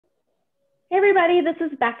Hey everybody, this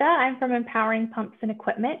is Becca. I'm from Empowering Pumps and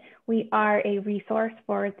Equipment. We are a resource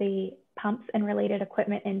for the pumps and related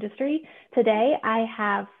equipment industry. Today I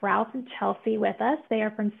have Ralph and Chelsea with us. They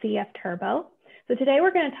are from CFturbo. So today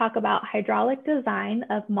we're going to talk about hydraulic design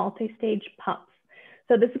of multi-stage pumps.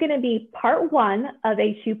 So this is going to be part one of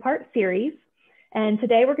a two-part series. And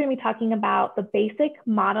today we're going to be talking about the basic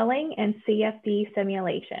modeling and CFD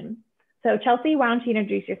simulation. So Chelsea, why don't you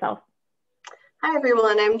introduce yourself? Hi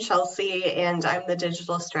everyone, I'm Chelsea and I'm the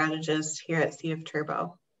digital strategist here at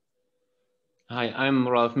CFturbo. Hi, I'm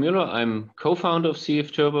Ralph Müller. I'm co-founder of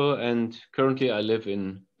CFturbo and currently I live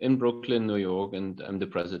in Brooklyn, New York, and I'm the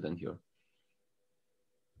president here.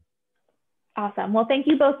 Awesome. Well, thank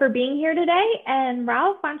you both for being here today. And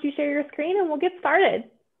Ralph, why don't you share your screen and we'll get started.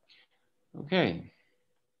 Okay.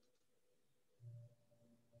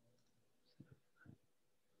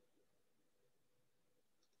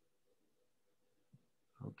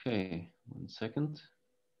 Okay, 1 second.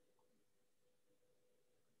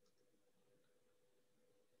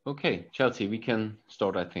 Okay, Chelsea, we can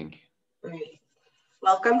start, I think. Great.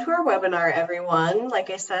 Welcome to our webinar, everyone. Like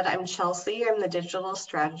I said, I'm Chelsea. I'm the digital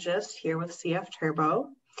strategist here with CFturbo.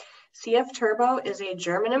 CFturbo is a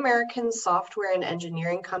German-American software and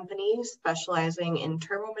engineering company specializing in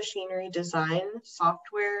turbo machinery design,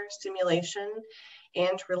 software, simulation,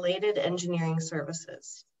 and related engineering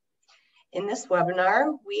services. In this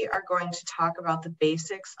webinar, we are going to talk about the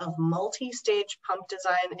basics of multi-stage pump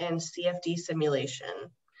design and CFD simulation.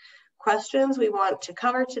 Questions we want to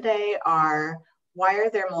cover today are, why are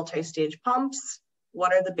there multi-stage pumps?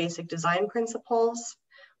 What are the basic design principles?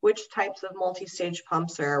 Which types of multi-stage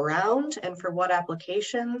pumps are around and for what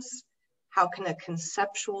applications? How can a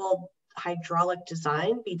conceptual hydraulic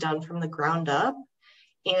design be done from the ground up?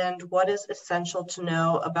 And what is essential to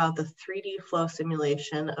know about the 3D flow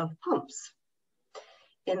simulation of pumps.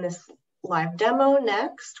 In this live demo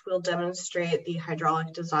next, we'll demonstrate the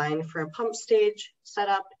hydraulic design for a pump stage,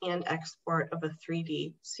 setup and export of a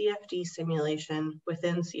 3D CFD simulation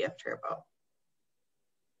within CFturbo.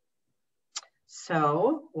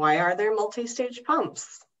 So why are there multi-stage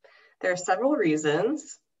pumps? There are several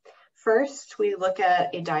reasons. First, we look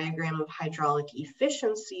at a diagram of hydraulic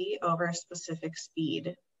efficiency over a specific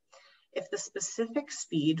speed. If the specific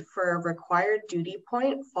speed for a required duty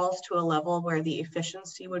point falls to a level where the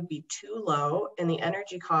efficiency would be too low and the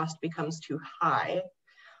energy cost becomes too high,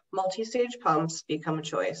 multi-stage pumps become a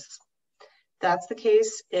choice. That's the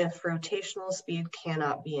case if rotational speed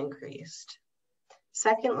cannot be increased.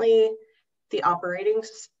 Secondly, the operating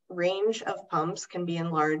range of pumps can be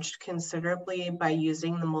enlarged considerably by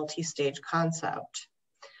using the multi-stage concept.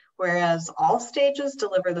 Whereas all stages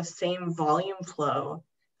deliver the same volume flow,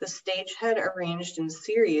 the stage head arranged in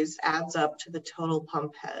series adds up to the total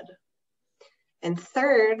pump head. And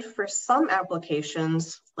third, for some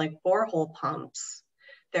applications, like borehole pumps,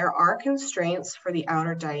 there are constraints for the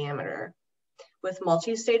outer diameter. With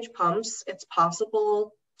multi-stage pumps, it's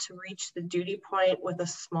possible to reach the duty point with a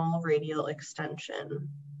small radial extension.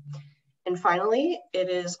 And finally, it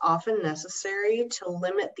is often necessary to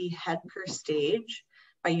limit the head per stage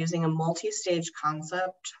by using a multi-stage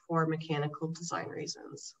concept for mechanical design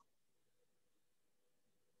reasons.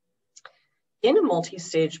 In a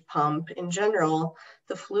multi-stage pump, in general,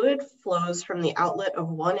 the fluid flows from the outlet of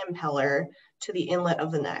one impeller to the inlet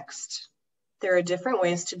of the next. There are different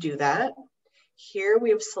ways to do that. Here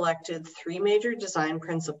we've selected 3 major design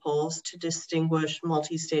principles to distinguish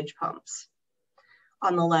multi-stage pumps.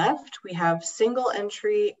 On the left, we have single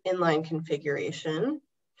entry inline configuration.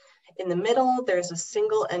 In the middle, there's a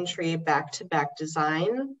single entry back-to-back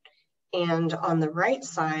design. And on the right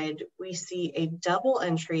side, we see a double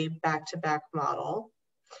entry back-to-back model.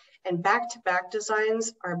 And back-to-back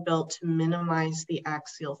designs are built to minimize the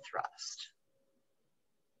axial thrust.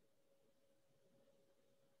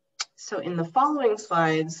 So in the following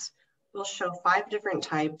slides, we'll show 5 different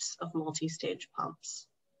types of multi-stage pumps.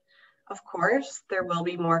 Of course, there will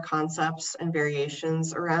be more concepts and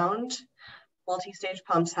variations around. Multi-stage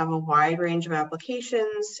pumps have a wide range of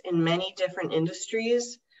applications in many different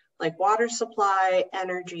industries, like water supply,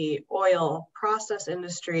 energy, oil, process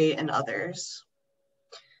industry, and others.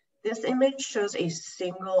 This image shows a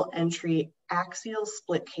single entry axial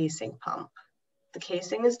split casing pump. The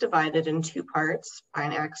casing is divided in 2 parts by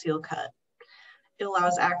an axial cut. It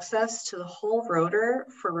allows access to the whole rotor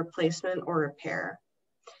for replacement or repair.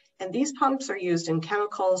 And these pumps are used in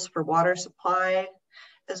chemicals for water supply,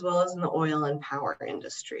 as well as in the oil and power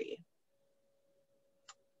industry.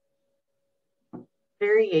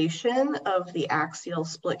 Variation of the axial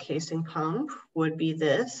split casing pump would be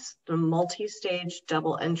this, the multi-stage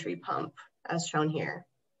double entry pump, as shown here.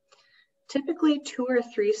 Typically 2 or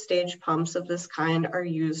 3 stage pumps of this kind are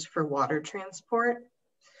used for water transport.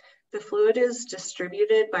 The fluid is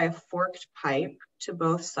distributed by a forked pipe to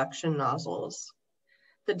both suction nozzles.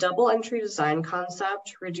 The double entry design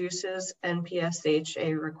concept reduces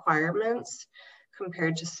NPSHA requirements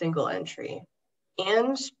compared to single entry.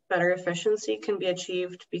 And better efficiency can be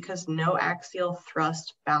achieved because no axial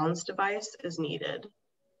thrust balance device is needed.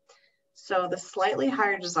 So the slightly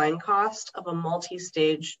higher design cost of a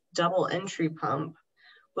multi-stage double entry pump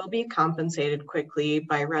will be compensated quickly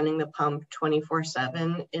by running the pump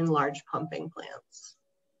 24/7 in large pumping plants.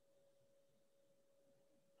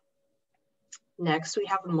 Next, we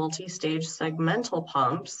have multi-stage segmental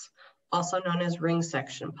pumps, also known as ring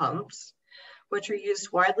section pumps, which are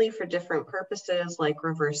used widely for different purposes like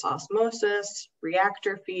reverse osmosis,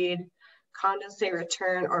 reactor feed, condensate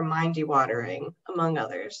return, or mine dewatering, among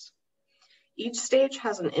others. Each stage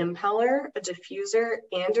has an impeller, a diffuser,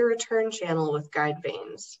 and a return channel with guide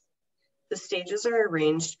vanes. The stages are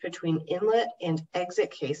arranged between inlet and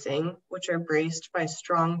exit casing, which are braced by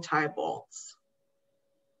strong tie bolts.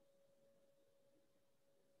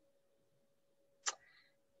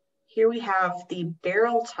 Here we have the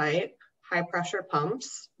barrel type high pressure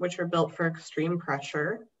pumps, which are built for extreme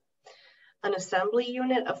pressure, an assembly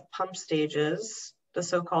unit of pump stages, the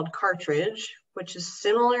so-called cartridge, which is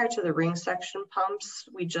similar to the ring section pumps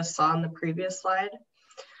we just saw in the previous slide.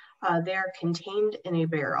 They are contained in a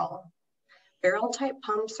barrel. Barrel type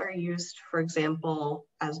pumps are used, for example,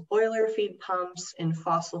 as boiler feed pumps in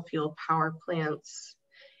fossil fuel power plants,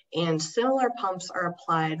 and similar pumps are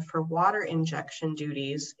applied for water injection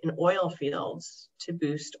duties in oil fields to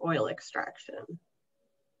boost oil extraction.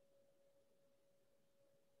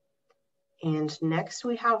 And next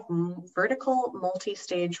we have vertical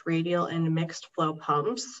multi-stage radial and mixed flow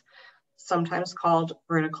pumps, sometimes called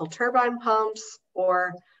vertical turbine pumps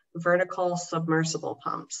or vertical submersible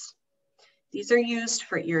pumps. These are used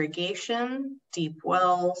for irrigation, deep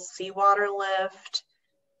wells, seawater lift,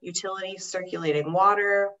 utility circulating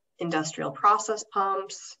water, industrial process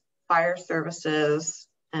pumps, fire services,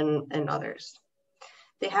 and others.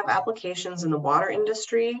 They have applications in the water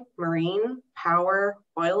industry, marine, power,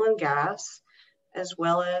 oil and gas, as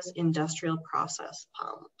well as industrial process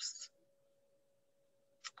pumps.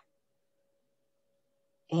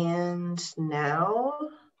 And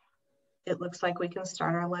now it looks like we can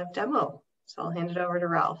start our live demo. So I'll hand it over to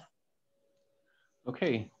Ralph.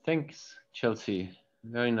 Okay, thanks, Chelsea.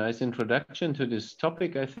 Very nice introduction to this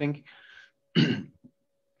topic, I think.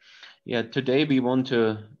 Yeah, today we want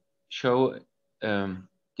to show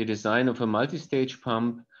the design of a multi-stage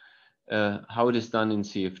pump, how it is done in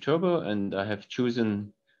CFturbo, and I have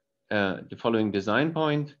chosen the following design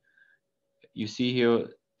point. You see here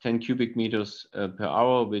 10 cubic meters per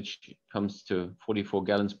hour, which comes to 44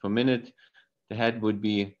 gallons per minute. The head would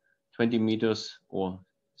be 20 meters or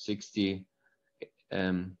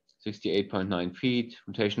 68.9 feet.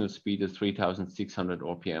 Rotational speed is 3,600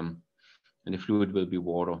 RPM, and the fluid will be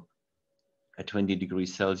water at 20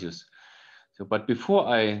 degrees Celsius. So, but before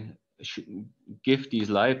I give these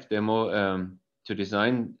live demo to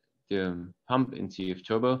design the pump in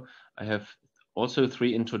CFturbo, I have also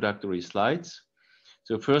 3 introductory slides.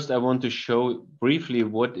 So first I want to show briefly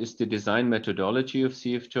what is the design methodology of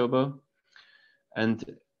CFturbo. And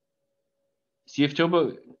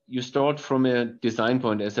CFturbo, you start from a design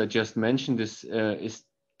point, as I just mentioned. This is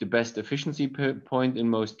the best efficiency point in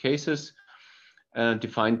most cases,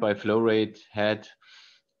 defined by flow rate, head,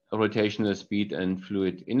 rotational speed, and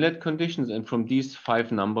fluid inlet conditions. And from these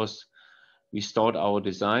 5 numbers, we start our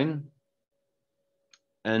design.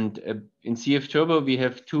 And in CFturbo, we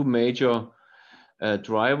have 2 major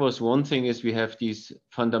drivers. One thing is we have these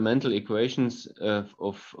fundamental equations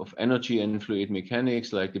of energy and fluid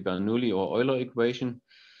mechanics, like the Bernoulli or Euler equation.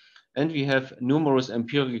 And we have numerous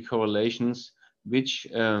empirical correlations, which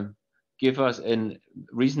give us a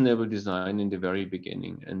reasonable design in the very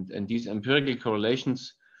beginning. And these empirical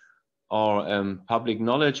correlations are public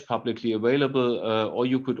knowledge, publicly available, or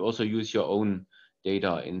you could also use your own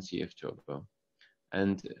data in CFturbo.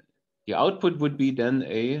 And the output would be then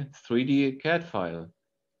a 3D CAD file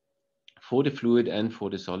for the fluid and for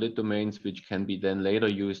the solid domains, which can be then later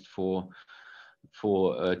used for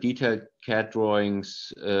detailed CAD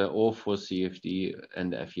drawings or for CFD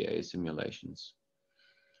and FEA simulations.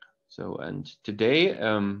 So, and today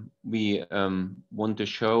we want to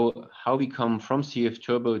show how we come from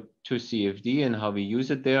CFturbo to CFD and how we use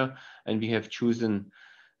it there. And we have chosen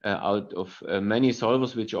out of many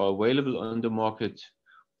solvers which are available on the market,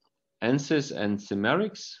 ANSYS and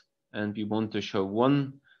Cimerix. And we want to show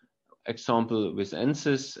one example with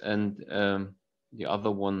ANSYS and the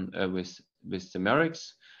other one with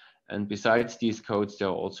Zemerics. And besides these codes, there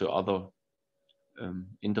are also other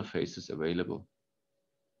interfaces available.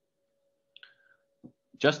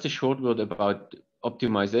 Just a short word about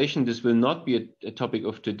optimization. This will not be a topic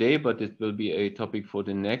of today, but it will be a topic for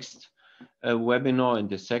the next webinar and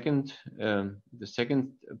the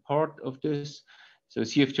second part of this. So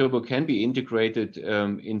CFturbo can be integrated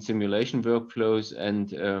in simulation workflows,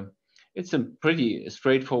 and it's a pretty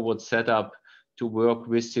straightforward setup to work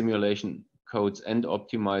with simulation codes and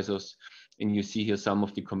optimizers. And you see here some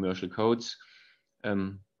of the commercial codes.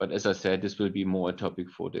 But as I said, this will be more a topic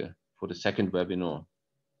for the second webinar.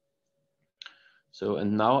 So,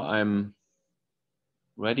 and now I'm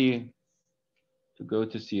ready to go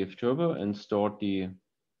to CFturbo and start the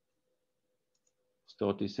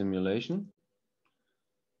simulation.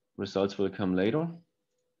 Results will come later.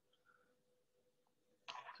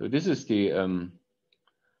 So this is the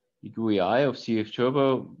GUI of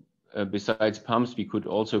CFturbo. Besides pumps, we could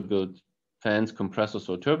also build fans, compressors,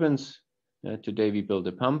 or turbines. Today we build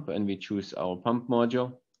a pump and we choose our pump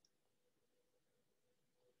module.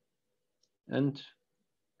 And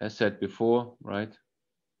as said before, right,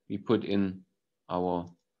 we put in our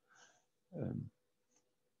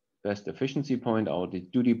best efficiency point, our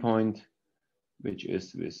duty point, which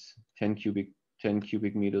is with 10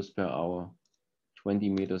 cubic meters per hour, 20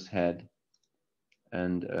 meters head,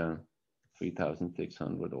 and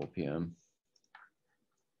 3,600 RPM.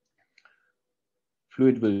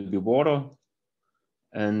 Fluid will be water,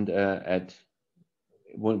 and at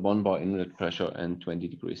 1 bar inlet pressure and 20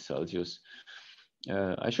 degrees Celsius.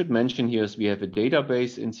 I should mention here is we have a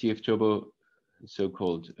database in CFturbo,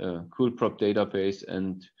 so-called CoolProp database,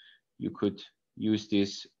 and you could use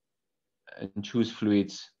this and choose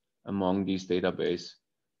fluids among these database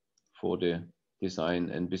for the design.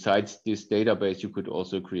 And besides this database, you could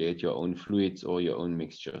also create your own fluids or your own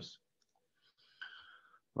mixtures.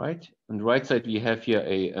 Right, on the right side, we have here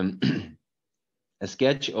a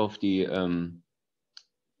sketch of the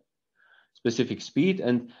specific speed,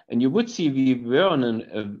 and you would see we were on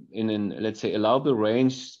in an, let's say, allowable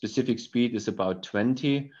range. Specific speed is about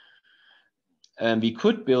 20. And we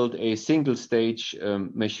could build a single stage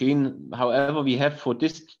machine. However, we have for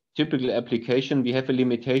this typical application, we have a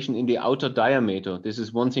limitation in the outer diameter. This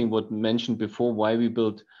is one thing what mentioned before, why we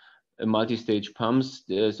built a multi-stage pumps.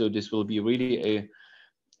 So this will be really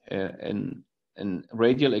an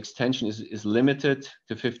radial extension is limited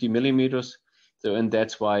to 50 millimeters. So, and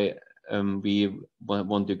that's why we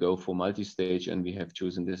want to go for multi-stage, and we have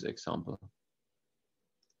chosen this example.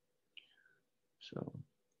 So,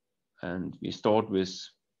 and we start with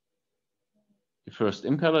the first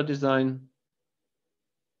impeller design,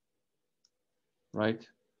 right?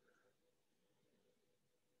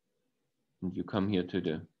 And you come here to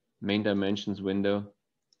the main dimensions window.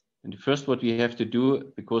 And the first what we have to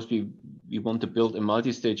do, because we want to build a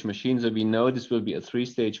multi-stage machine, so we know this will be a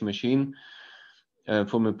 3-stage machine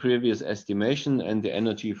from a previous estimation, and the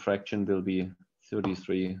energy fraction will be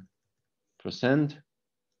 33%.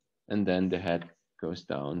 And then the head goes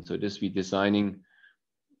down. So this we're designing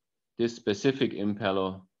this specific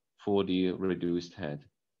impeller for the reduced head,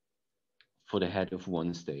 for the head of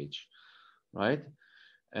 1 stage, right?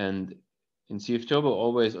 And in CFturbo,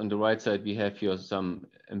 always on the right side, we have here some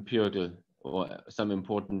empirical or some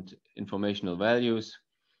important informational values.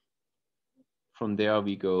 From there,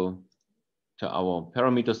 we go to our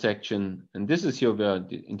parameter section. And this is here where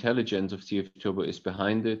the intelligence of CFturbo is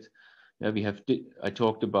behind it. Now we have, I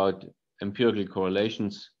talked about empirical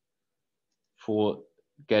correlations for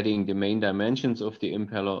getting the main dimensions of the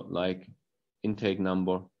impeller, like intake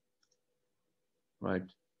number, right?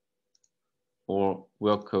 Or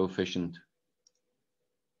work coefficient.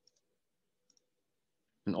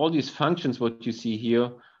 And all these functions, what you see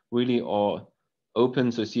here, really are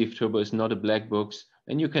open. So CFturbo is not a black box,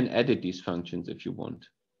 and you can edit these functions if you want.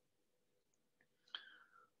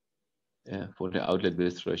 For the outlet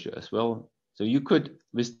width ratio as well. So you could,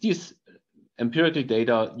 with this empirical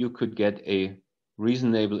data, you could get a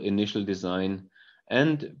reasonable initial design.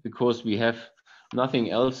 And because we have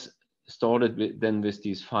nothing else started with than with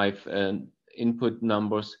these 5 input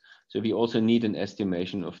numbers, so we also need an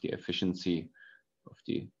estimation of the efficiency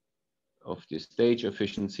of the stage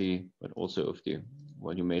efficiency, but also of the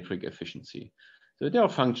volumetric efficiency. So there are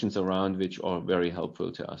functions around which are very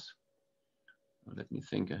helpful to us. Let me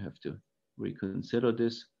think, I have to reconsider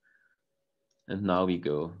this. And now we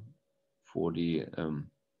go for the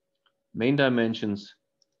main dimensions,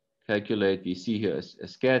 calculate. We see here a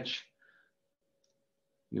sketch.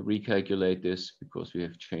 We recalculate this because we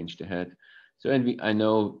have changed the head. So, and I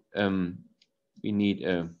know we need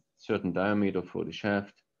a certain diameter for the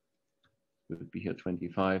shaft. It would be here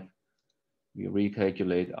 25. We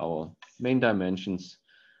recalculate our main dimensions.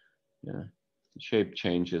 Yeah, the shape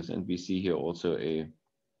changes, and we see here also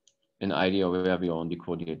an idea where we are on the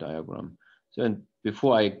coordinate diagram. So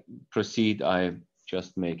before I proceed, I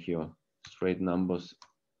just make here straight numbers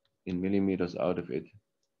in millimeters out of it.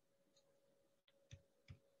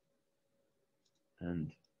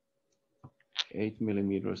 And 8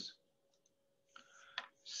 millimeters.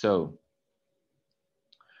 So,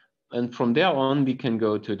 and from there on, we can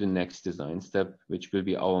go to the next design step, which will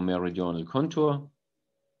be our meridional contour.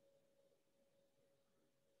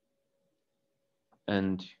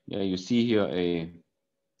 And yeah, you see here a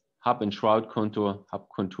hub and shroud contour, hub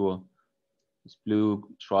contour is blue,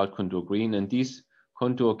 shroud contour green, and these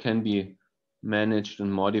contour can be managed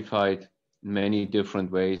and modified in many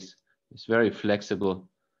different ways. It's very flexible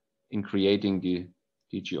in creating the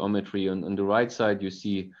geometry. On the right side, you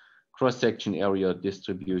see cross-section area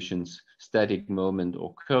distributions, static moment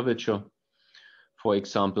or curvature, for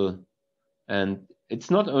example. And it's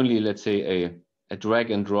not only, let's say, a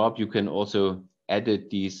drag and drop, you can also edit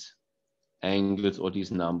these angles or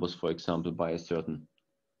these numbers, for example, by a certain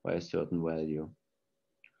value.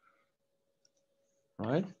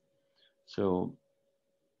 Right? So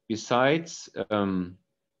besides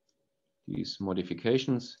these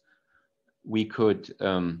modifications, we could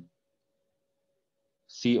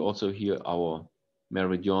see also here our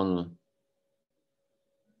meridional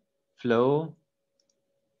flow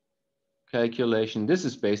calculation. This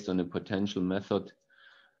is based on a potential method,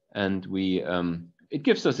 and we it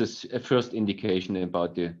gives us a first indication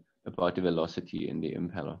about the velocity in the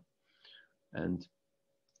impeller. And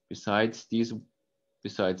besides these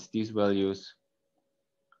values,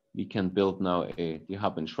 we can build now the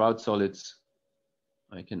hub and shroud solids.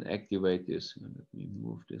 I can activate this. Let me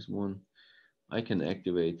move this one. I can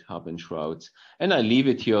activate hub and shrouds, and I leave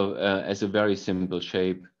it here as a very simple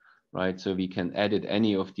shape, right? So we can edit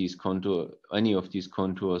any of these contours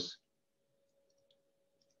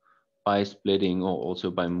by splitting or also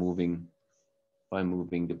by moving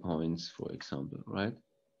the points, for example, right?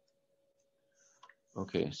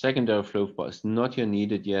 Okay, secondary flow bar is not here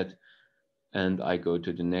needed yet, and I go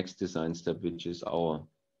to the next design step, which is our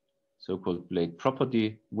so-called blade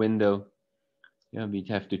property window. Yeah, we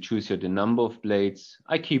have to choose here the number of blades.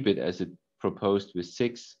 I keep it as it proposed with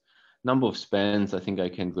 6. Number of spans, I think I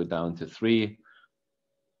can go down to 3.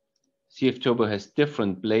 CFturbo has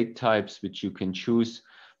different blade types which you can choose.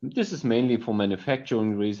 This is mainly for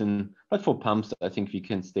manufacturing reason, but for pumps, I think we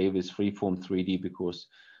can stay with freeform 3D because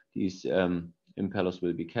these impellers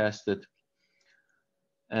will be casted.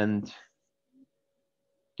 And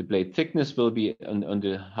the blade thickness will be on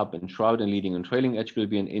the hub and shroud, and leading and trailing edge will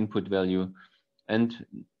be an input value. And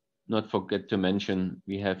not forget to mention,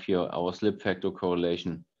 we have here our slip factor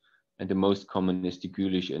correlation, and the most common is the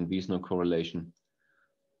Gülich and Wiesner correlation,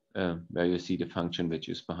 where you see the function which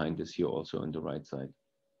is behind this here also on the right side.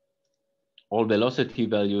 All velocity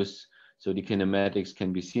values, so the kinematics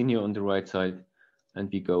can be seen here on the right side, and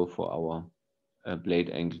we go for our blade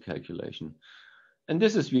angle calculation. And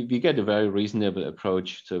this is, we get a very reasonable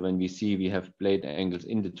approach. So when we see we have blade angles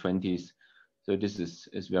in the 20s, so this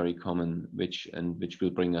is very common, which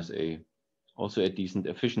will bring us also a decent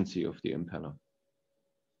efficiency of the impeller.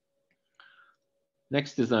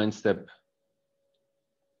 Next design step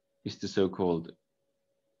is the so-called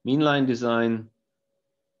mean line design.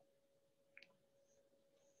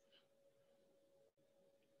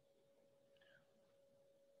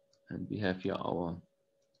 And we have here our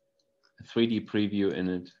 3D preview in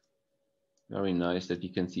it. Very nice that you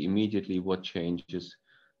can see immediately what changes.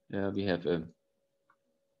 We have a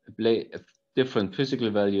different physical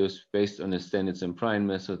values based on the Stanitz and Prine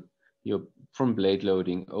method here, from blade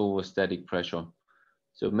loading over static pressure.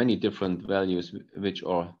 So many different values which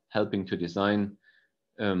are helping to design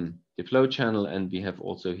the flow channel, and we have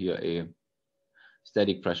also here a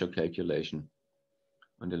static pressure calculation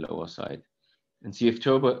on the lower side. And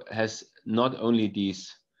CFturbo has not only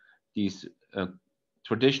these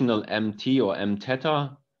traditional MT or M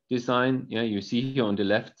theta design. Yeah, you see here on the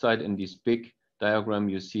left side in this big diagram,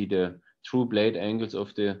 you see the true blade angles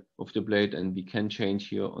of the blade, and we can change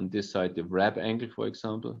here on this side the wrap angle, for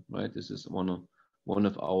example. Right, this is one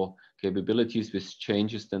of our capabilities, which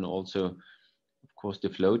changes then also, of course, the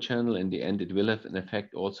flow channel. In the end, it will have an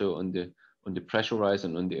effect also on the pressure rise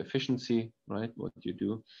and on the efficiency, right? What you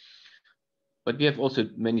do. But we have also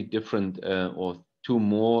many different or 2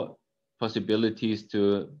 more possibilities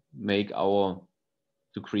to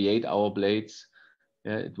create our blades.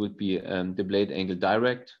 It would be the blade angle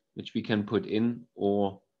direct, which we can put in,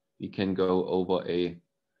 or we can go over a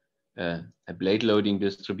a blade loading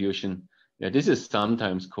distribution. Yeah, this is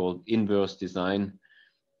sometimes called inverse design.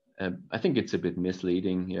 I think it's a bit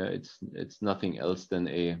misleading. Yeah, it's nothing else than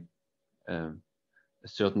a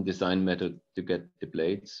certain design method to get the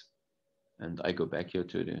blades. And I go back here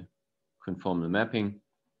to the conformal mapping.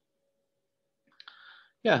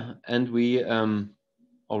 Yeah, and we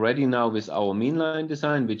already now with our mean line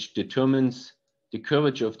design, which determines the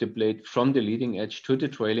curvature of the blade from the leading edge to the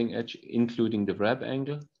trailing edge, including the wrap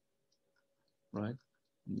angle, right?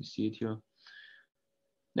 You see it here.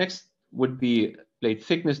 Next would be blade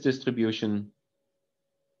thickness distribution.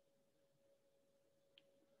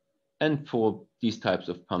 And for these types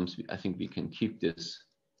of pumps, I think we can keep this,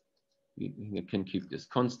 we can keep this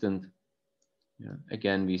constant. Yeah.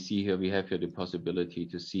 Again, we see here, we have here the possibility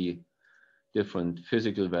to see different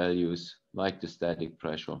physical values like the static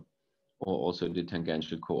pressure or also the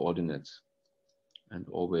tangential coordinates, and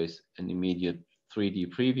always an immediate 3D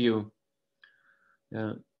preview.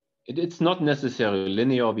 Yeah. It's not necessarily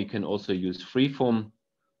linear. We can also use freeform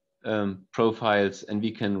profiles, and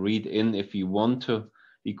we can read in if we want to.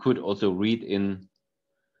 We could also read in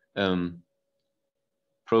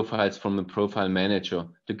profiles from a profile manager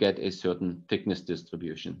to get a certain thickness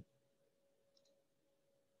distribution.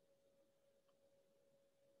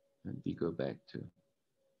 And we go back to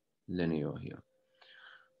linear here.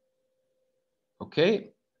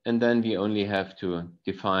 Okay, and then we only have to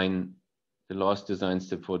define the last design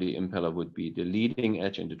step for the impeller would be the leading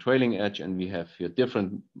edge and the trailing edge, and we have here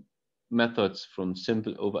different methods from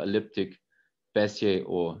simple over elliptic, Bezier,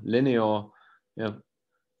 or linear. Yeah.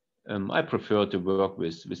 I prefer to work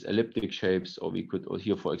with elliptic shapes, or we could, or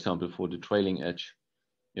here, for example, for the trailing edge,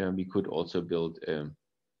 yeah, we could also build,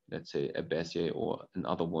 let's say, a Bezier or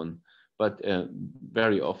another one. But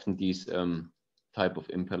very often these type of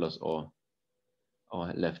impellers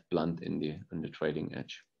are left blunt in the trailing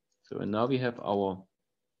edge. So, and now we have our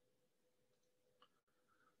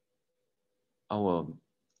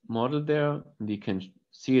model there. We can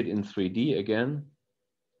see it in 3D again,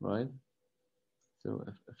 right? So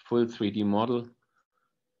a full 3D model.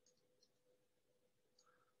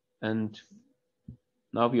 And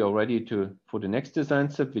now we are ready for the next design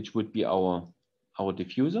step, which would be our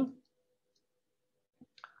diffuser.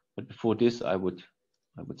 But before this, I would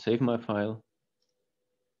save my file.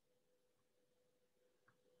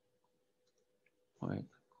 I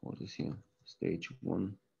call this here stage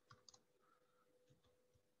 1.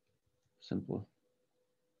 Simple.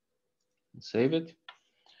 And save it.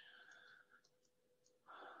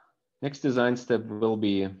 Next design step will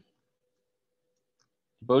be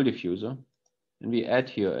bowl diffuser, and we add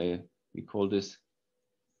here we call this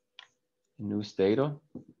a new stator.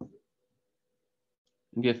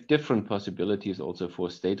 And we have different possibilities also for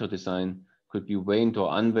stator design. Could be vaned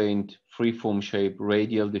or unvaned, freeform shape,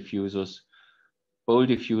 radial diffusers, bowl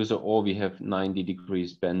diffuser, or we have 90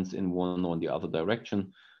 degrees bends in one or the other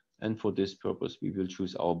direction. And for this purpose, we will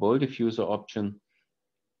choose our bowl diffuser option.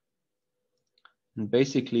 And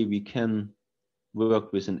basically, we can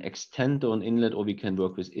work with an extend on inlet, or we can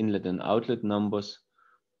work with inlet and outlet numbers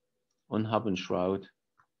on hub and shroud.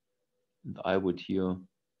 And I would here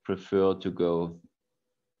prefer to go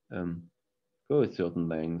a certain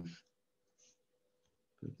length.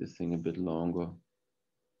 Make this thing a bit longer.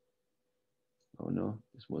 Oh no,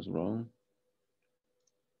 this was wrong.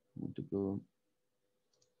 I want to go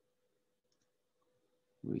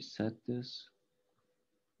reset this,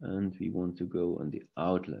 and we want to go on the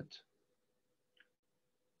outlet.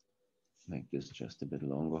 Make this just a bit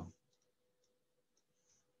longer.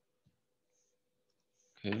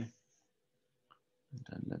 Okay, and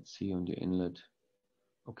then let's see on the inlet.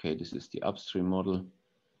 Okay, this is the upstream model.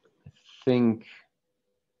 I think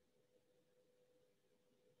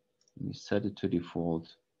we set it to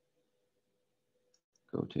default.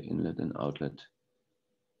 Go to inlet and outlet.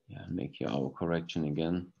 Yeah, make here our correction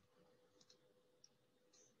again,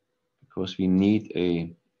 because we need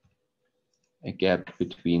a gap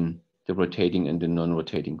between the rotating and the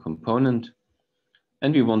non-rotating component,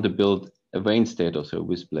 and we want to build a vane stator, so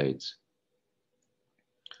with blades.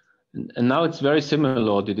 And now it's very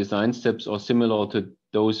similar. The design steps are similar to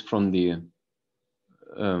those from the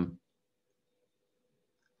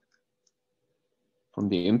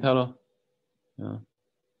impeller. Yeah.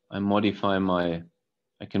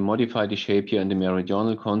 I can modify the shape here in the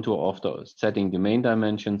meridional contour after setting the main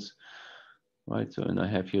dimensions, right? So, and I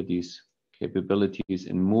have here these capabilities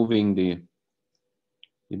in moving the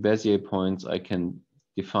Bezier points. I can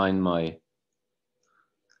define my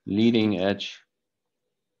leading edge,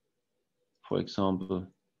 for example,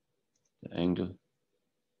 the angle.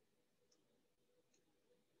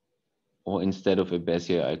 or instead of a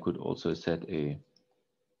Bezier, I could also set a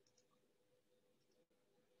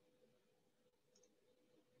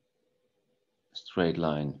straight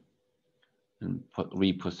line and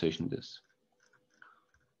reposition this,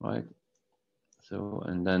 right? So,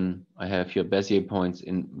 and then I have here Bezier points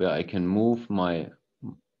in where I can move the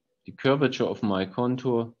curvature of my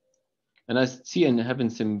contour, and I see an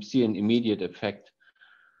immediate effect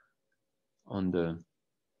on the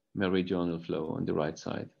meridional flow on the right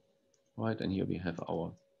side, right? And here we have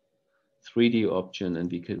our 3D option,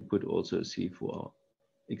 and we could also see for our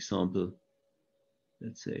example,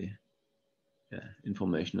 let's say,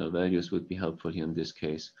 informational values would be helpful here in this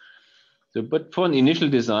case. So, but for an initial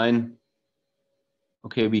design,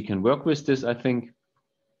 okay, we can work with this, I think.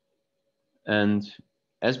 And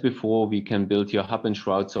as before, we can build here hub and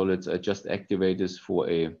shroud solids. I just activate this for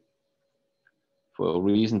a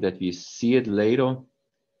reason that we see it later.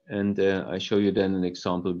 And I show you then an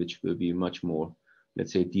example which will be much more,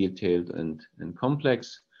 let's say, detailed and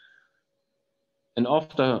complex. And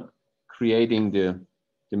after creating the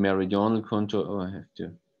meridional contour, oh, I have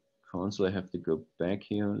to cancel, I have to go back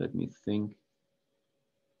here. Let me think.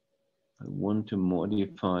 I want to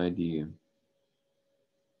modify the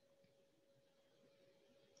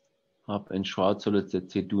hub and shroud solids that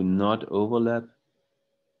they do not overlap.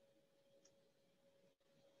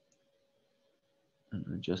 And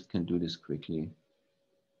I just can do this quickly.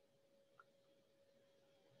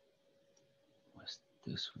 What's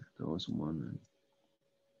this with those one?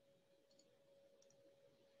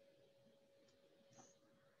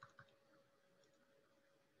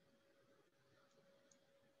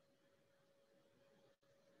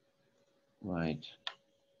 Right.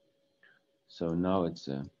 So now it's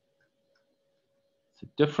a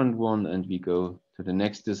different one, and we go to the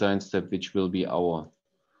next design step, which will be our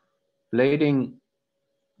blading.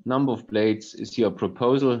 Number of blades is here a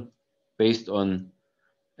proposal based on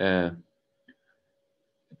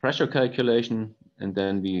pressure calculation, and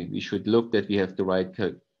then we should look that we have the right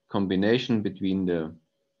combination between the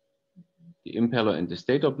impeller and the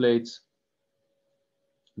stator blades.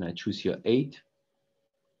 And I choose here 8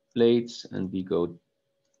 blades, and we go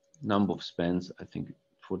number of spans. I think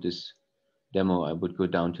for this demo, I would go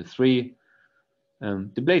down to 3.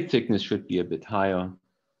 The blade thickness should be a bit higher.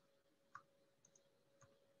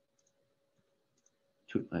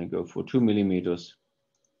 I go for 2 millimeters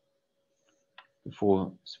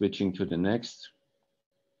before switching to the next.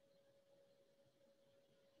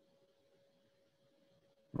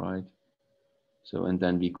 Right. So, and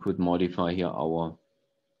then we could modify here our,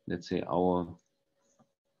 let's say, our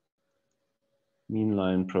mean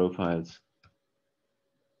line profiles,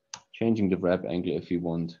 changing the wrap angle if we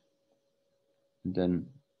want, and then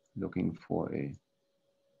looking for a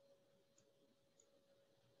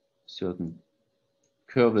certain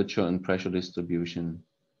curvature and pressure distribution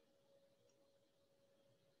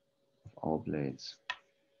of our blades.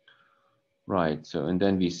 Right, so, and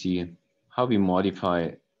then we see how we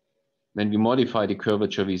modify, when we modify the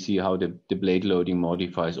curvature, we see how the blade loading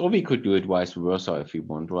modifies, or we could do it vice versa if we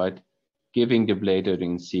want, right? Giving the blade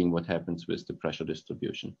loading, seeing what happens with the pressure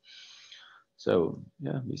distribution. So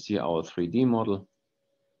yeah, we see our 3D model.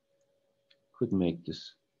 Could make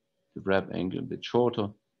this, the wrap angle a bit shorter.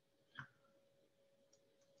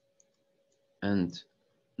 And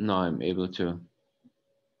now I'm able to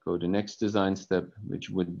go to the next design step, which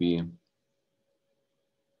would be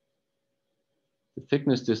the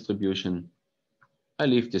thickness distribution. I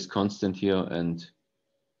leave this constant here, and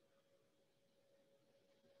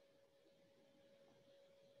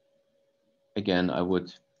again, I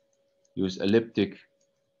would use elliptic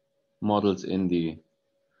models on the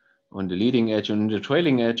leading edge. On the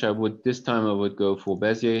trailing edge, this time I would go for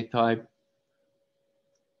Bezier type,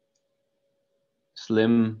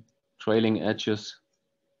 slim trailing edges.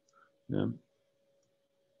 Yeah.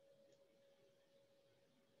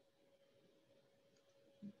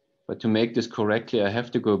 But to make this correctly, I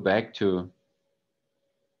have to go back to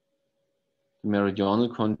the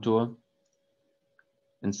meridional contour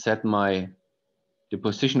and set the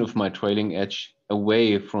position of my trailing edge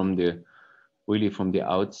away from the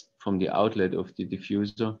outlet of the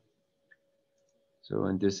diffuser. So,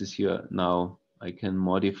 and this is here now, I can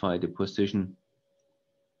modify the position.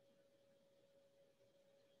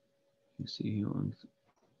 You see here,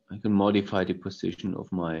 I can modify the position of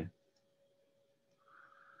my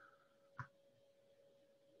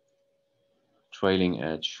trailing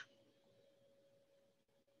edge.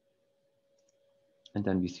 And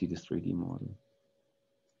then we see the 3D model.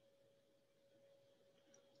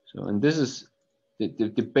 So, and this is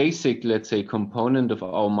the basic, let's say, component of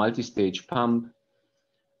our multi-stage pump.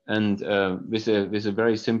 and with a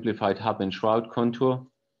very simplified hub and shroud contour,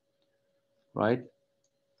 right?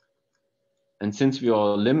 And since we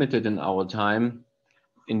are limited in our time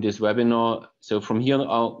in this webinar, so from here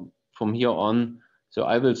on, so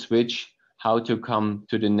I will switch how to come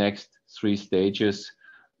to the next 3 stages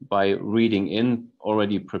by reading in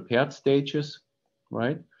already prepared stages,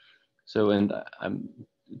 right? So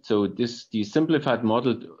so the simplified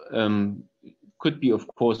model could be, of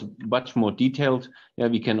course, much more detailed. Yeah,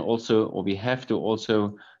 we can also, or we have to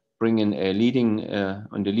also bring in a leading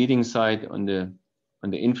on the leading side, on the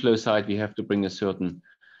inflow side, we have to bring a certain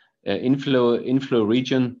inflow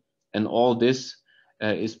region, and all this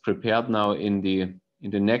is prepared now in the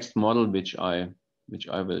next model, which I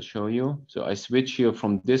will show you. So I switch here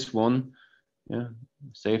from this one, yeah,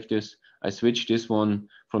 save this. I switch this one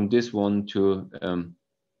from this one to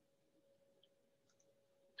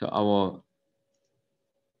our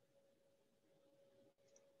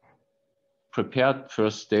prepared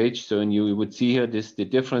first stage. So and you would see here the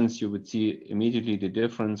difference. You would see immediately the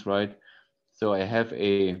difference, right? So I have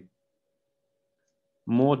a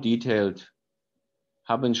more detailed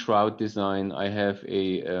hub and shroud design. I have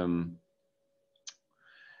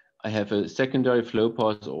a secondary flow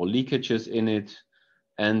paths or leakages in it,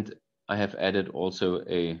 and I have added also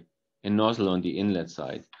a nozzle on the inlet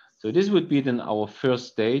side. So this would be then our first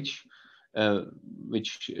stage,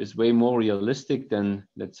 which is way more realistic than,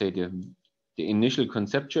 let's say, the initial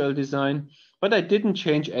conceptual design. But I didn't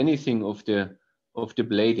change anything of the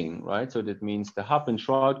blading, right? So that means the hub and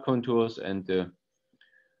shroud contours and the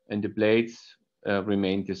blades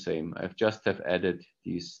remain the same. I've just have added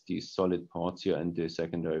these solid parts here and the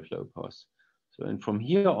secondary flow paths. So and from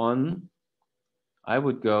here on, I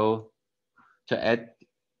would go to add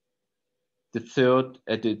the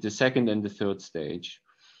second and the third stage,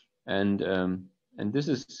 and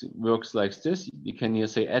this works like this. You can here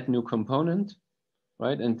say add new component,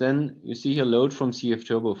 right? And then you see here load from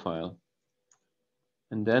CFturbo file,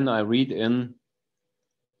 and then I read in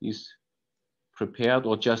these prepared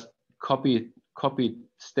or just copied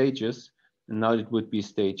stages, and now it would be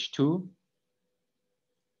stage 2,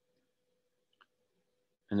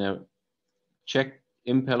 and I check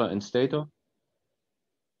impeller and stator.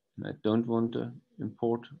 And I don't want to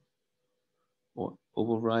import or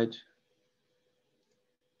override.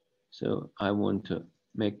 So I want to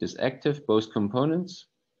make this active, both components.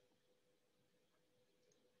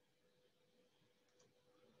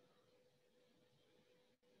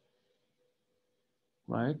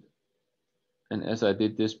 Right. And as I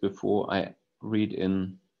did this before, I read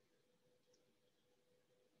in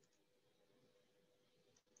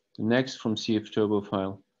the next from CFturbo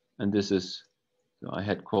file. And this is, I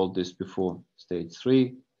had called this before stage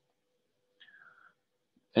 3.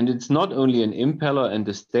 And it's not only an impeller and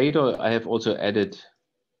the stator, I have also added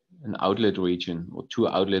an outlet region or 2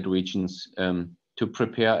 outlet regions to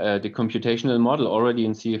prepare the computational model already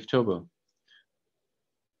in CFturbo.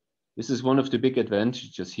 This is one of the big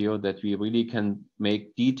advantages here, that we really can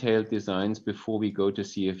make detailed designs before we go to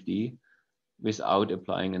CFD without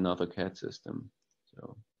applying another CAD system.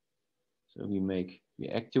 So we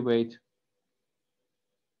activate.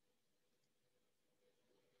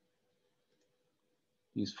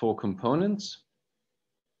 These 4 components.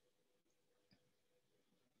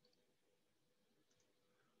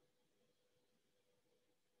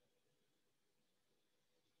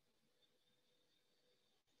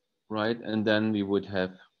 Right, and then we would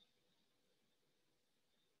have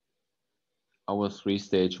our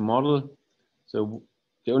 3-stage model. So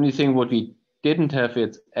the only thing what we didn't have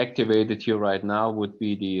it activated here right now would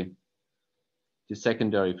be the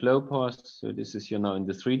secondary flow path. So this is here now in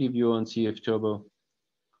the 3D view on CFturbo,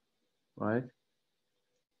 right?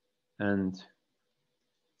 And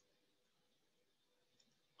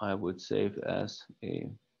I would save as a,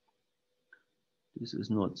 this is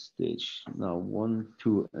not stage now 1,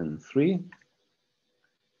 2, and 3.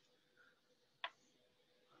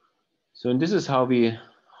 So and this is how we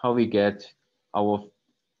get our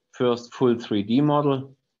first full 3D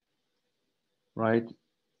model, right?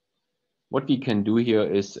 What we can do here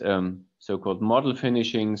is so-called model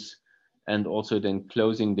finishings, and also then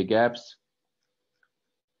closing the gaps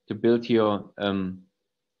to build here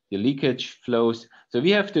the leakage flows. So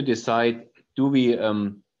we have to decide, do we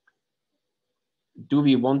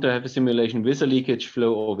want to have a simulation with a leakage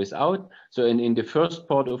flow or without? So in the first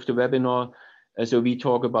part of the webinar, so we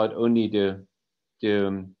talk about only the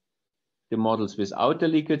models without the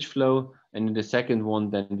leakage flow, and in the second one,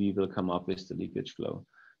 then we will come up with the leakage flow.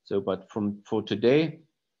 So, but for today,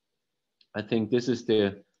 I think this is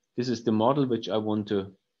the model which I want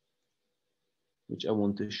to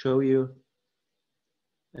show you.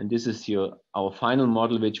 And this is here our final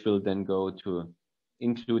model, which will then go to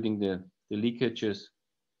including the leakages,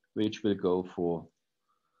 which will go for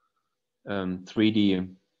 3D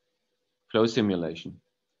flow simulation.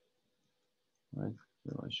 Right.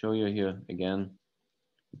 So I'll show you here again.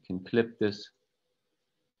 You can clip this.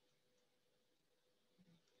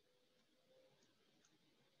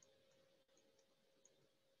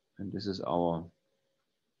 And this is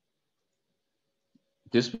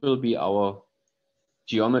this will be our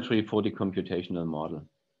geometry for the computational model.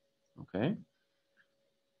 Okay.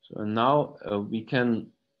 So now we can,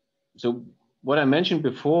 so what I mentioned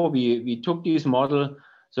before, we took this model,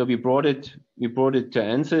 so we brought it to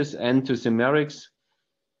ANSYS and to Cimerix.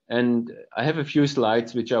 And I have a few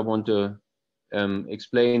slides which I want to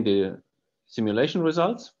explain the simulation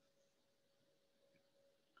results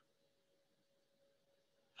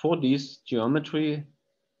for this geometry.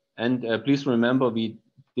 And please remember, we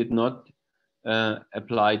did not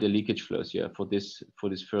apply the leakage flows here for this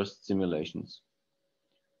first simulations.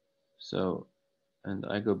 So, and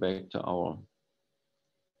I go back to our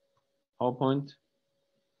PowerPoint.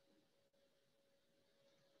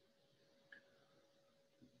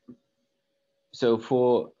 So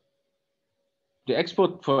for the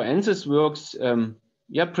export for ANSYS works,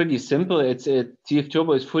 yeah, pretty simple. It's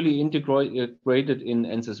CFturbo is fully integrated in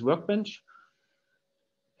ANSYS Workbench,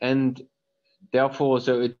 and therefore,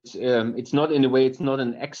 so it's not in a way, it's not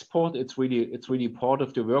an export. It's really part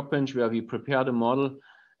of the Workbench where we prepare the model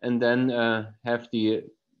and then have the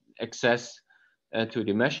access to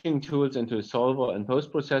the meshing tools and to the solver and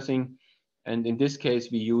post-processing. And in this case,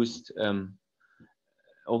 we used,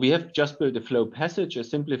 or we have just built a flow passage, a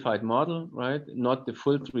simplified model, right? Not the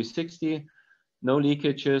full 360, no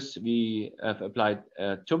leakages. We have applied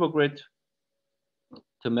a TurboGrid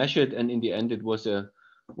to mesh it. And in the end, it was a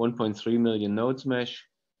 1.3 million nodes mesh.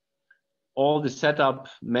 All the setup,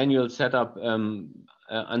 manual setup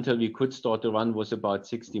until we could start the run was about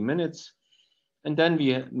 60 minutes. And then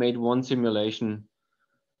we made one simulation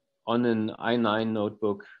on an i9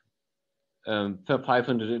 notebook per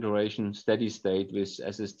 500 iteration, steady state with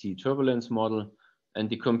SST turbulence model. And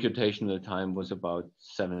the computational time was about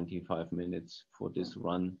 75 minutes for this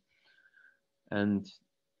run. And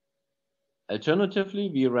alternatively,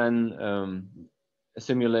 we ran a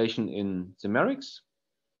simulation in Cimerix.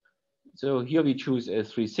 So here we choose a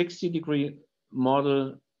 360-degree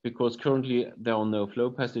model because currently there are no flow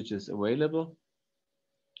passages available.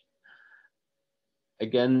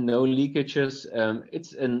 Again, no leakages.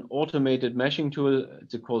 It's an automated meshing tool.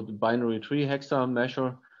 It's called binary tree hexa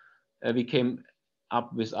mesher. We came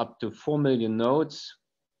up with up to 4 million nodes.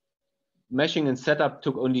 Meshing and setup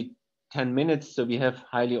took only 10 minutes, so we have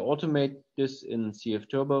highly automated this in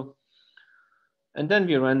CFturbo. And then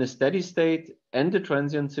we ran a steady state and a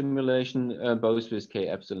transient simulation, both with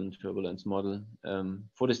K-epsilon turbulence model.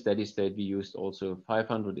 For the steady state, we used also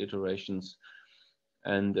 500 iterations,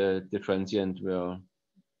 and the transient were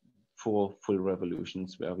 4 full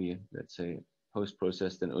revolutions where we, let's say,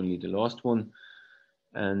 post-processed and only the last one.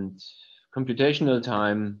 And computational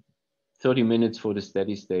time, 30 minutes for the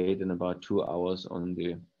steady state and about 2 hours on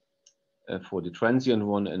the for the transient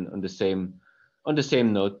one, and on the same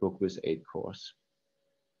notebook with 8 cores.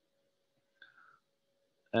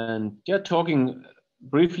 And yeah, talking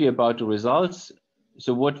briefly about the results.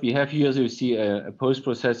 So what we have here, so you see a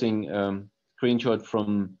post-processing screenshot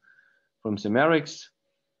from Cimerix.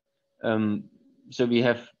 So we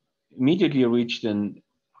have immediately reached an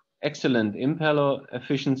excellent impeller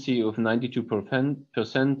efficiency of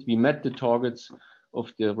 92%. We met the targets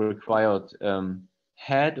of the required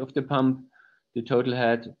head of the pump, the total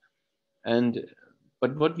head.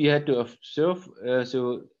 But what we had to observe,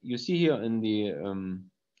 so you see here in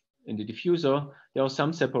the diffuser, there are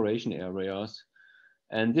some separation areas,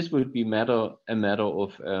 and this would be a matter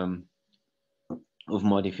of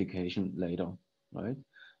modification later, right?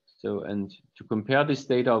 So, and to compare this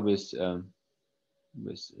data with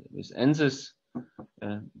ANSYS,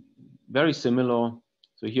 very similar.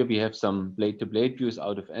 So here we have some blade-to-blade views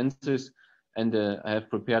out of ANSYS, and I have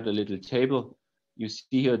prepared a little table. You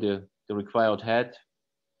see here the required head,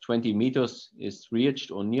 20 meters is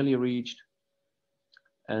reached or nearly reached.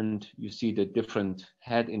 And you see the different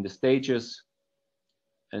head in the stages.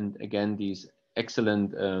 And again, these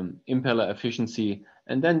excellent impeller efficiency.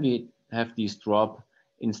 And then we have these drop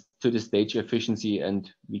into the stage efficiency,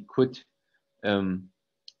 and we could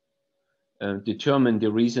determine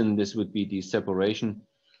the reason this would be the separation.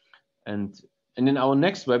 And in our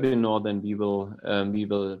next webinar, then we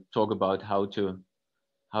will talk about how to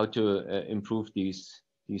improve these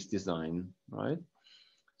design, right?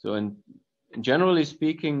 So, and generally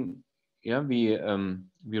speaking, yeah, we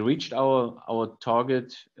we reached our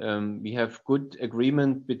target. We have good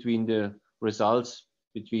agreement between the results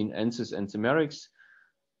between ANSYS and Cimerix,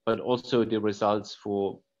 but also the results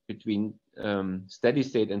for between steady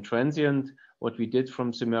state and transient. What we did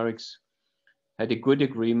from Cimerix had a good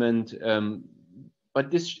agreement,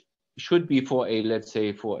 but this should be for a, let's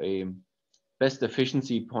say, for a best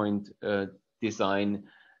efficiency point design.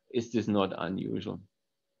 Is this not unusual?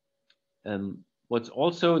 What's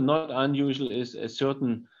also not unusual is a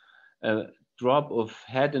certain drop of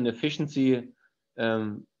head and efficiency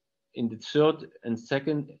in the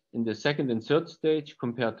second and third stage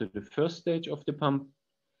compared to the first stage of the pump.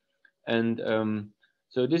 And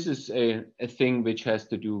so this is a thing which has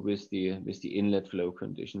to do with the inlet flow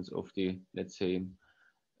conditions of the, let's say,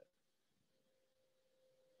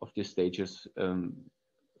 of the stages,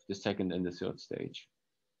 the second and the third stage.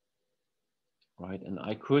 Right, and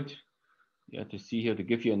I could, yeah, to see here, to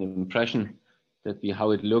give you an impression that how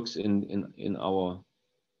it looks in our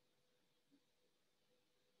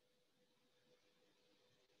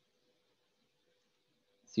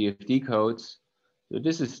CFD codes. So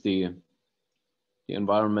this is the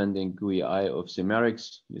environment in GUI of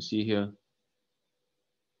Cimerix. You see here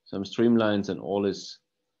some streamlines, and all is,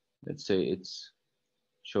 let's say, it's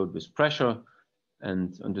showed with pressure.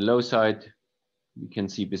 And on the low side, we can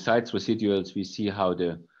see, besides residuals, we see how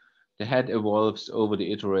the head evolves over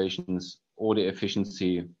the iterations, or the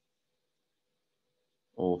efficiency,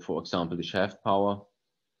 or for example, the shaft power.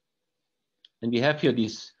 And we have here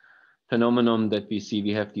this phenomenon that we see.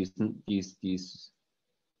 We have these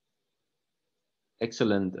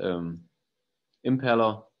excellent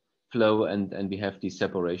impeller flow, and we have these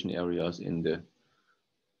separation areas in the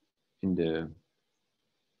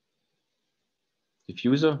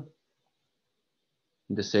diffuser.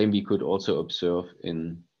 And the same we could also observe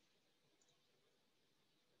in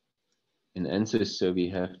ANSYS. So we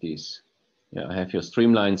have these, yeah, I have here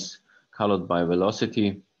streamlines colored by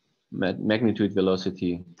velocity, magnitude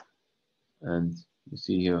velocity, and you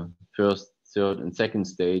see here first, third, and second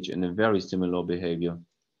stage, and a very similar behavior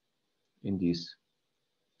in these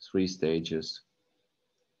three stages.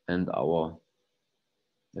 And our,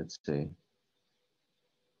 let's say,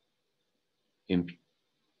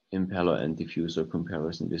 impeller and diffuser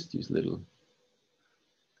comparison with these little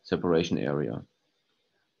separation area.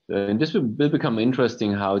 And this will become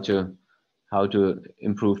interesting, how to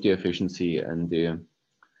improve the efficiency and the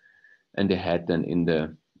head then in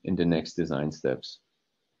the next design steps.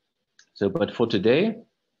 So, but for today,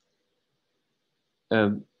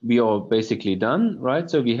 we are basically done, right?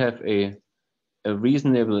 So we have a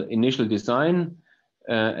reasonable initial design,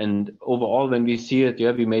 and overall, when we see it,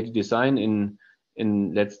 yeah, we made a design in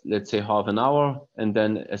let's say half an hour, and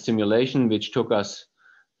then a simulation which took us,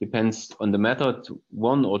 depends on the method,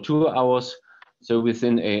 1 or 2 hours. So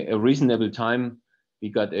within a reasonable time, we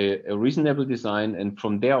got a reasonable design, and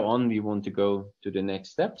from there on, we want to go to the next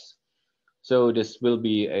steps. So this will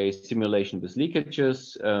be a simulation with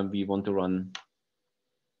leakages. We want to run,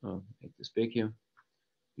 make this big here.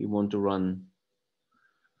 We want to run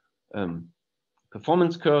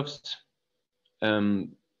performance curves.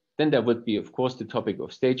 Then there would be, of course, the topic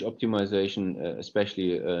of stage optimization,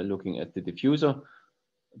 especially looking at the diffuser.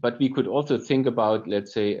 But we could also think about,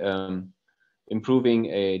 let's say, improving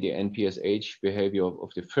the NPSH behavior of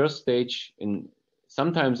the first stage.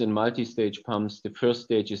 Sometimes in multi-stage pumps, the first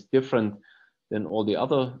stage is different than all the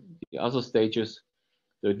other stages.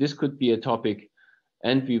 So this could be a topic,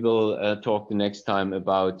 and we will talk the next time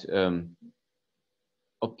about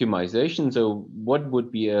optimization. So what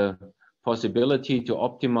would be a possibility to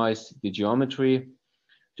optimize the geometry,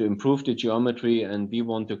 to improve the geometry, and we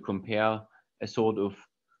want to compare a sort of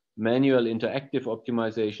manual interactive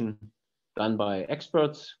optimization done by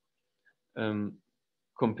experts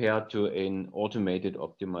compared to an automated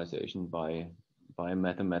optimization by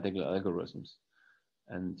mathematical algorithms.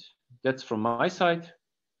 And that's from my side.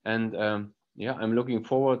 And yeah, I'm looking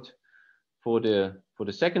forward for the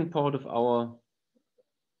second part of our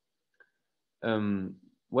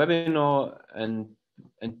webinar,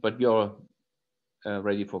 but we are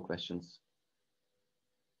ready for questions.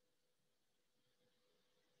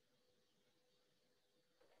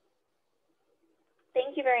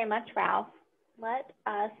 Thank you very much, Ralph. Let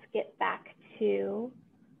us get back to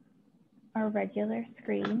our regular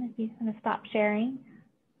screen. If you're going to stop sharing.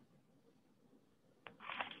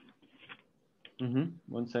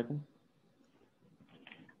 1 second.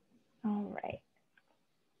 All right.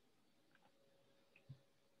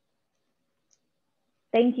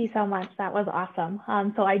 Thank you so much. That was awesome.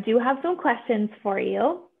 So I do have some questions for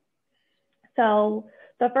you. So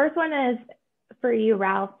the first one is, for you,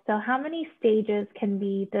 Ralph. So how many stages can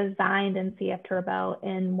be designed in CFturbo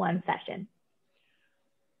in one session?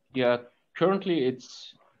 Yeah, currently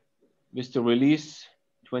it's with the release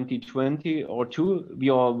 2020 or 2, we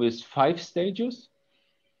are with 5 stages,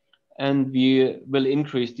 and we will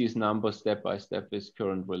increase these numbers step by step with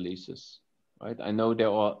current releases. Right? I know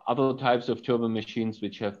there are other types of turbo machines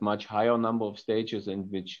which have much higher number of stages and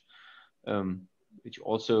which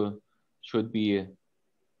also should be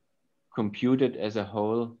computed as a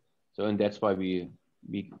whole. So, and that's why we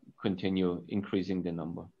continue increasing the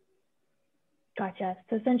number. Gotcha.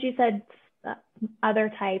 So since you said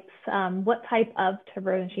other types, what type of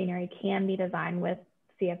turbo machinery can be designed with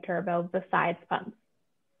CFturbo besides pumps?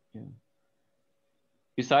 Yeah.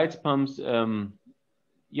 Besides pumps,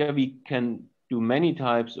 yeah, we can do many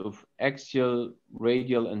types of axial,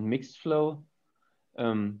 radial, and mixed flow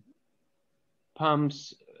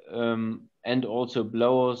pumps, and also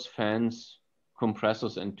blowers, fans,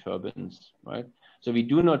 compressors, and turbines. Right. So we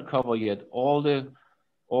do not cover yet all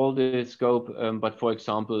the scope, but for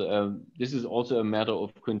example, this is also a matter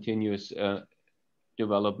of continuous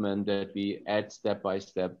development, that we add step by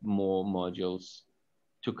step more modules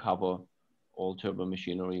to cover all turbo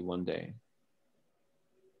machinery one day.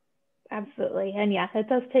 Absolutely. And yeah, it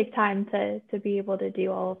does take time to be able to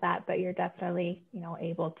do all of that, but you're definitely,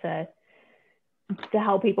 able to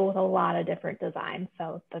help people with a lot of different designs.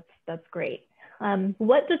 So that's great.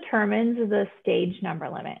 What determines the stage number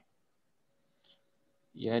limit?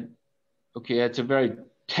 Yeah, okay, that's a very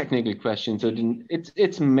technical question. So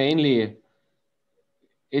it's mainly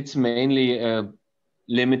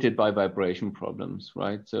limited by vibration problems,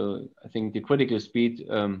 right? So I think the critical speed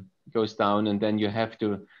goes down, and then you have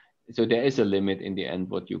to. So there is a limit in the end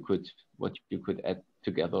what you could add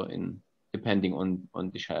together depending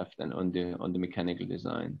on the shaft and on the mechanical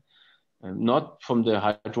design. Not from the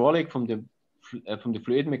hydraulic, from the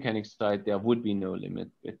fluid mechanics side, there would be no limit.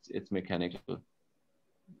 It's mechanical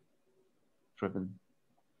driven.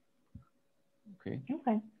 Okay.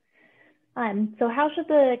 Okay. So how should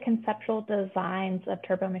the conceptual designs of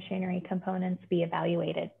turbo machinery components be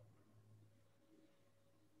evaluated?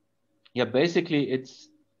 Yeah, basically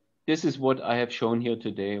this is what I have shown here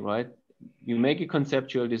today, right? You make a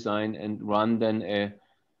conceptual design and run then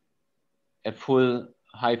a full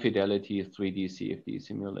high fidelity 3D CFD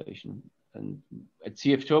simulation. And at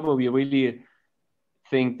CFturbo, we really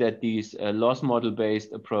think that these loss model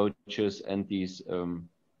based approaches and these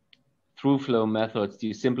through flow methods,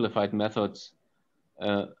 these simplified methods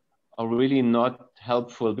are really not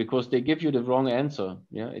helpful because they give you the wrong answer.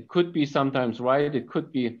 Yeah, it could be sometimes right, it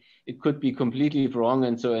could be completely wrong,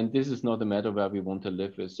 and this is not a matter where we want to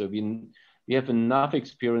live with. So we have enough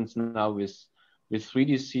experience now with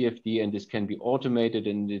 3D CFD, and this can be automated,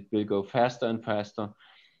 and it will go faster and faster.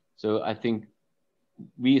 So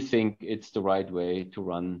we think it's the right way to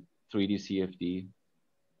run 3D CFD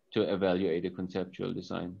to evaluate a conceptual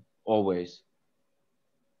design always.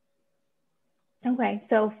 Okay,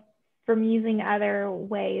 so from using other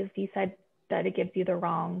ways, you said that it gives you the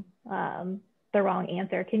wrong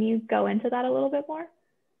answer. Can you go into that a little bit more?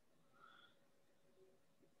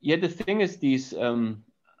 Yeah, the thing is these,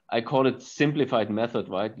 I call it simplified method,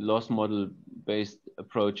 right? Loss model based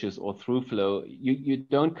approaches or through flow. You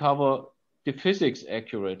don't cover the physics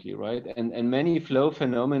accurately, right? And many flow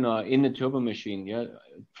phenomena in a turbo machine, yeah,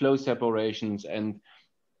 flow separations and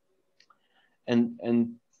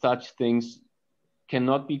such things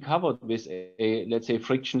cannot be covered with a, let's say,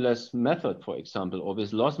 frictionless method, for example, or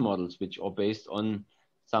with loss models, which are based on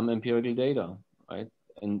some empirical data, right?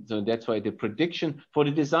 And so that's why the prediction for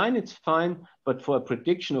the design, it's fine, but for a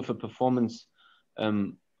prediction of a performance,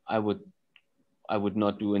 I would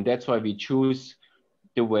not do. And that's why we choose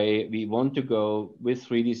the way we want to go with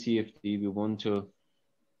 3D CFD. We want to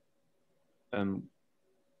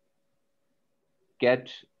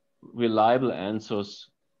get reliable answers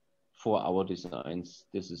for our designs.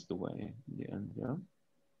 This is the way in the end, yeah.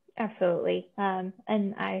 Absolutely. And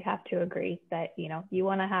I have to agree that, you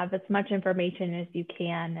want to have as much information as you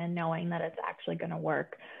can and knowing that it's actually going to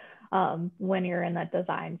work when you're in that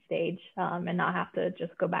design stage and not have to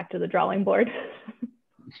just go back to the drawing board.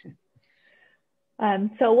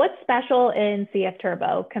 So what's special in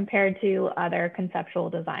CFturbo compared to other conceptual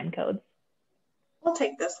design codes? I'll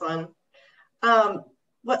take this one.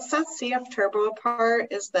 What sets CFturbo apart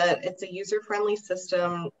is that it's a user-friendly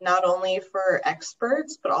system, not only for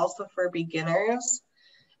experts, but also for beginners.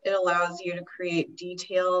 It allows you to create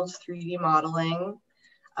detailed 3D modeling.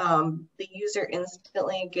 The user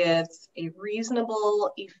instantly gets a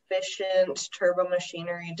reasonable, efficient turbo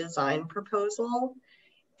machinery design proposal.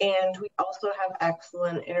 And we also have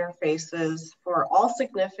excellent interfaces for all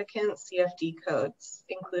significant CFD codes,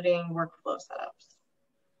 including workflow setups.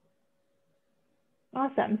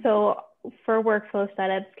 Awesome. So for workflow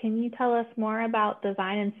setups, can you tell us more about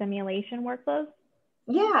design and simulation workflows?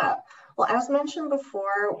 Yeah, well, as mentioned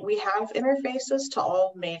before, we have interfaces to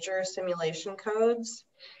all major simulation codes,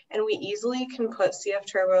 and we easily can put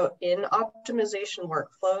CFturbo in optimization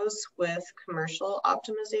workflows with commercial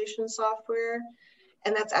optimization software.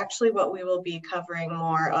 And that's actually what we will be covering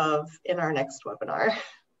more of in our next webinar.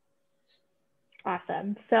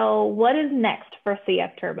 Awesome. So what is next for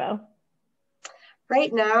CFturbo?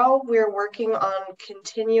 Right now, we're working on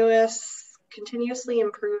continuously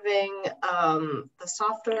improving the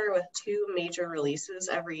software with 2 major releases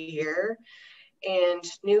every year. And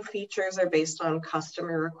new features are based on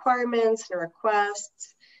customer requirements and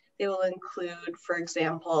requests. They will include, for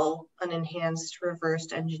example, an enhanced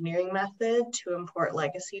reversed engineering method to import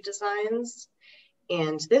legacy designs.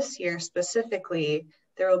 And this year specifically,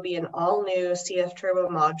 there will be an all-new CFturbo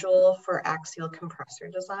module for axial compressor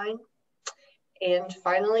design. And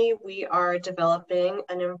finally, we are developing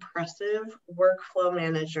an impressive workflow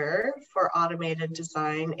manager for automated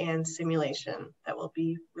design and simulation that will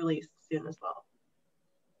be released soon as well.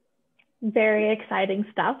 Very exciting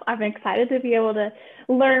stuff. I'm excited to be able to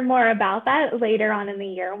learn more about that later on in the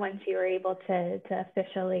year once you are able to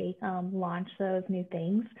officially launch those new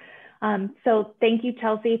things. So thank you,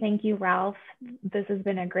 Chelsea. Thank you, Ralph. This has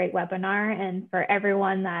been a great webinar. And for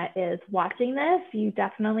everyone that is watching this, you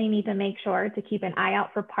definitely need to make sure to keep an eye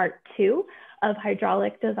out for part 2 of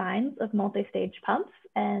hydraulic designs of multi-stage pumps.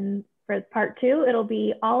 And for part 2, it'll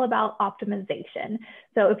be all about optimization.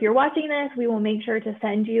 So if you're watching this, we will make sure to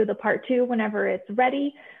send you the part 2 whenever it's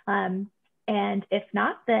ready. And if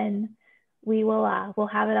not, then we will we'll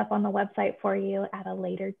have it up on the website for you at a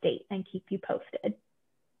later date and keep you posted.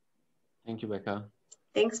 Thank you, Becca.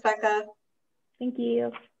 Thanks, Becca. Thank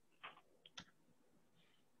you.